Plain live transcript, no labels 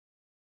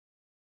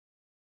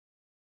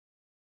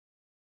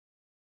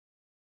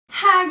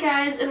Hi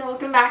guys, and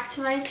welcome back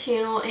to my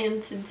channel,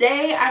 and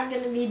today I'm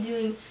going to be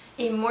doing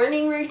a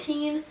morning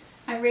routine.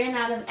 I ran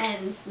out of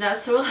ends,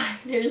 that's why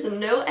there's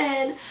no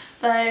end,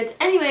 but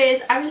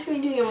anyways, I'm just going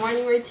to be doing a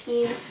morning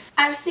routine.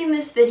 I've seen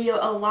this video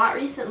a lot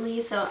recently,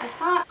 so I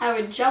thought I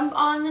would jump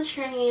on the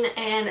train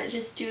and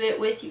just do it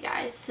with you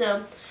guys.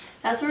 So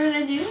that's what we're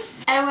going to do,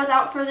 and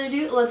without further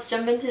ado, let's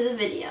jump into the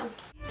video.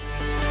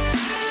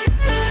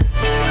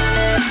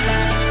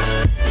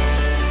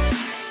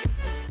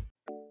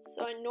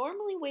 So I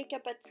normally wake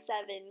up at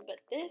 7, but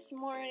this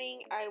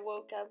morning I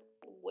woke up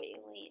way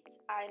late.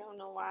 I don't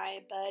know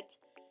why, but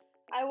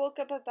I woke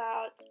up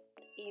about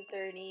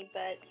 8:30.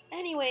 But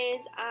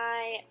anyways,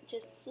 I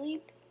just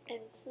sleep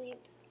and sleep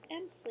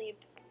and sleep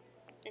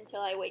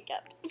until I wake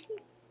up.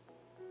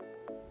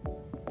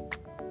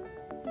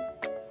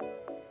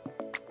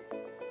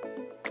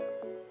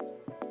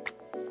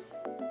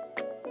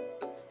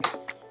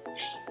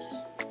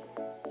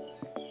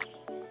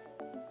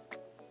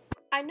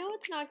 I know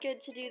it's not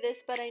good to do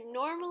this, but I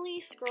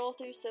normally scroll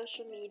through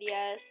social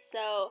media,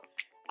 so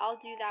I'll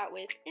do that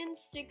with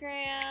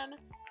Instagram.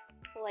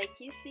 Like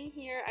you see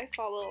here, I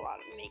follow a lot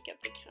of makeup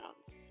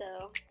accounts,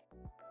 so.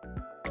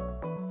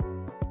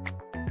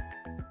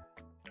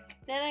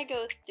 Then I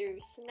go through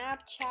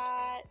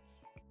Snapchat.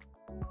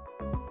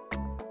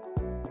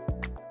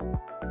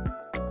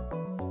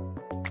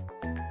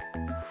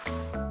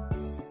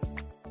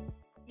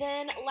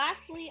 Then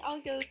lastly,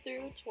 I'll go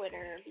through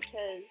Twitter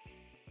because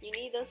you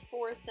need those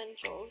 4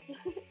 essentials.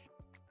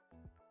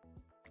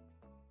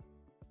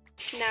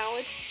 Now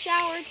it's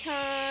shower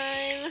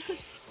time.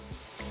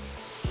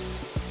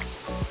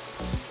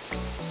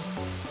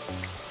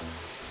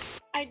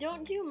 I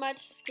don't do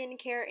much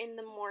skincare in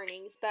the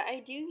mornings, but I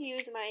do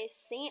use my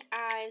St.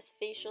 Ives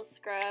facial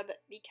scrub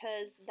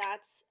because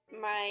that's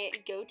my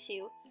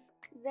go-to.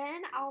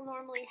 Then I'll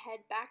normally head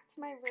back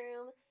to my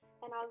room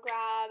and I'll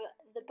grab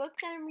the book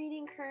that I'm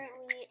reading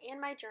currently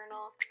and my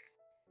journal.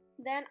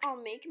 Then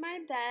I'll make my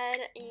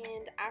bed,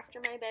 and after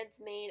my bed's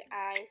made,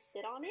 I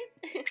sit on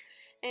it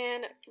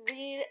and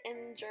read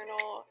and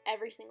journal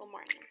every single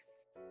morning.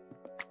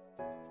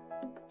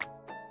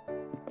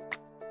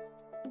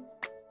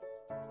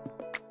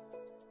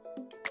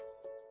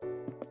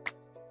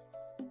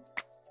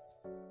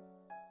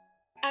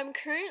 I'm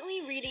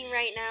currently reading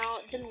right now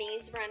The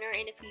Maze Runner,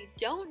 and if you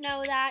don't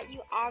know that,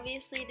 you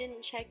obviously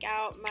didn't check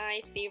out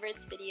my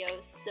favorites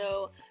videos,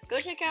 so go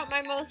check out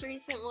my most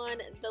recent one.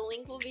 The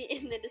link will be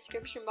in the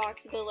description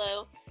box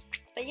below.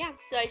 But yeah,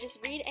 so I just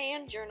read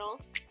and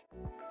journal.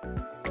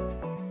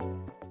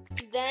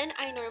 Then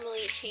I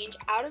normally change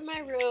out of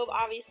my robe,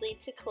 obviously,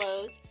 to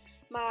clothes.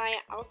 My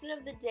outfit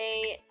of the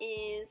day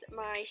is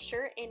my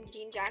shirt and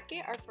jean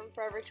jacket are from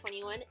Forever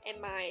 21,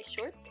 and my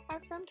shorts are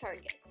from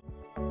Target.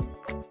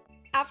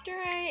 After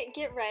I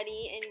get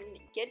ready and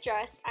get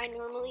dressed, I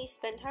normally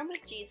spend time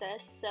with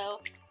Jesus, so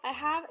I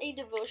have a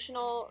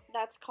devotional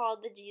that's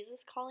called the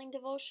Jesus Calling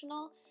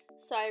Devotional.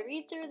 So I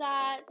read through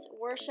that,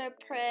 worship,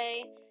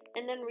 pray,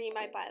 and then read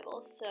my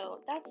Bible. So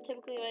that's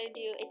typically what I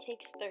do. It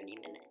takes 30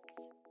 minutes.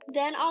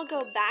 Then I'll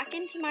go back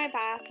into my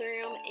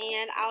bathroom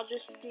and I'll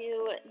just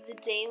do the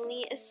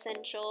daily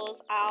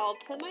essentials. I'll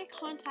put my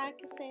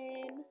contacts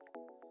in.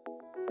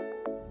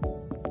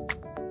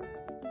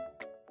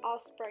 I'll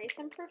spray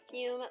some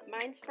perfume.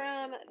 Mine's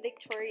from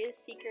Victoria's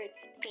Secret's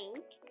Pink.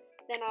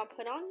 Then I'll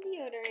put on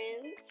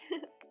deodorant.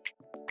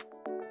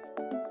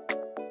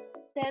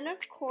 Then of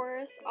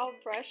course I'll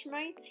brush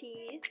my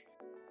teeth.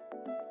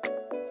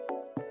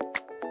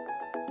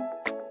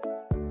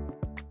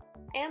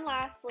 And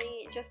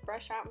lastly, just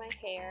brush out my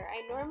hair.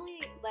 I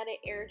normally let it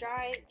air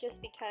dry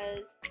just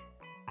because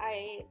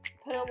I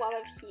put a lot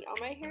of heat on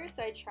my hair,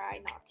 so I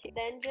try not to.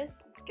 Then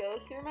just go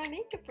through my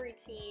makeup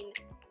routine.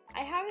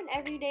 I have an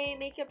everyday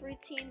makeup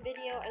routine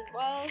video as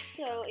well,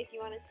 so if you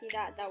want to see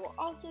that, that will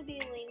also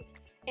be linked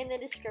in the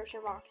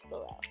description box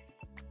below.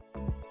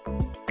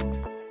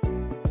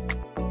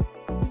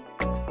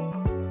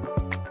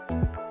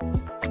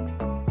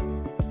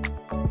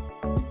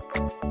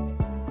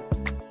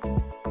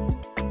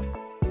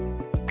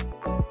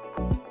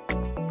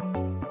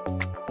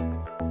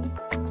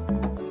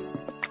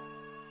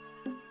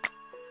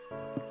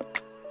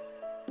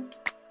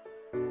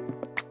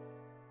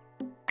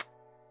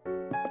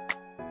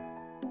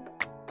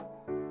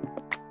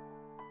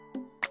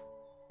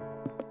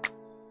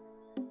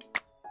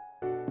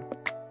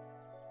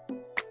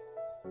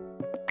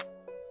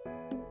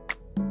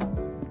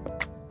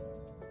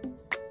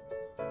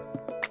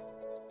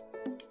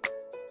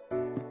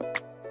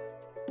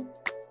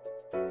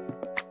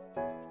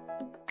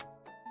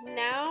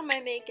 Now my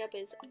makeup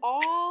is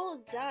all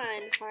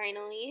done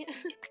finally.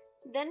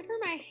 Then for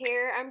my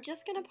hair, I'm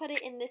just gonna put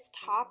it in this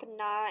top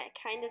knot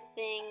kind of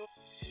thing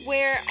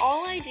where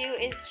all I do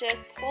is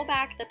just pull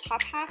back the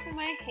top half of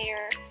my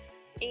hair,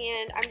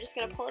 and I'm just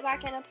gonna pull it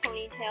back in a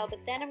ponytail, but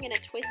then I'm gonna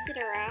twist it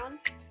around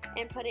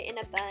and put it in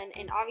a bun,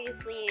 and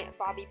obviously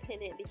bobby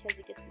pin it because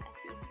it gets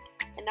messy.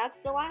 And that's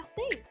the last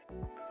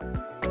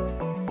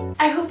thing.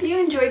 I hope you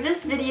enjoyed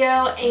this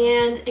video,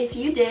 and if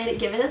you did,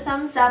 give it a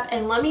thumbs up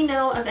and let me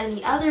know of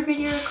any other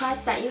video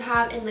requests that you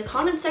have in the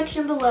comment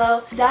section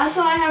below. That's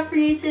all I have for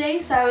you today,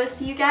 so I will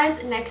see you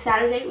guys next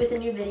Saturday with a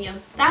new video.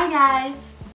 Bye guys!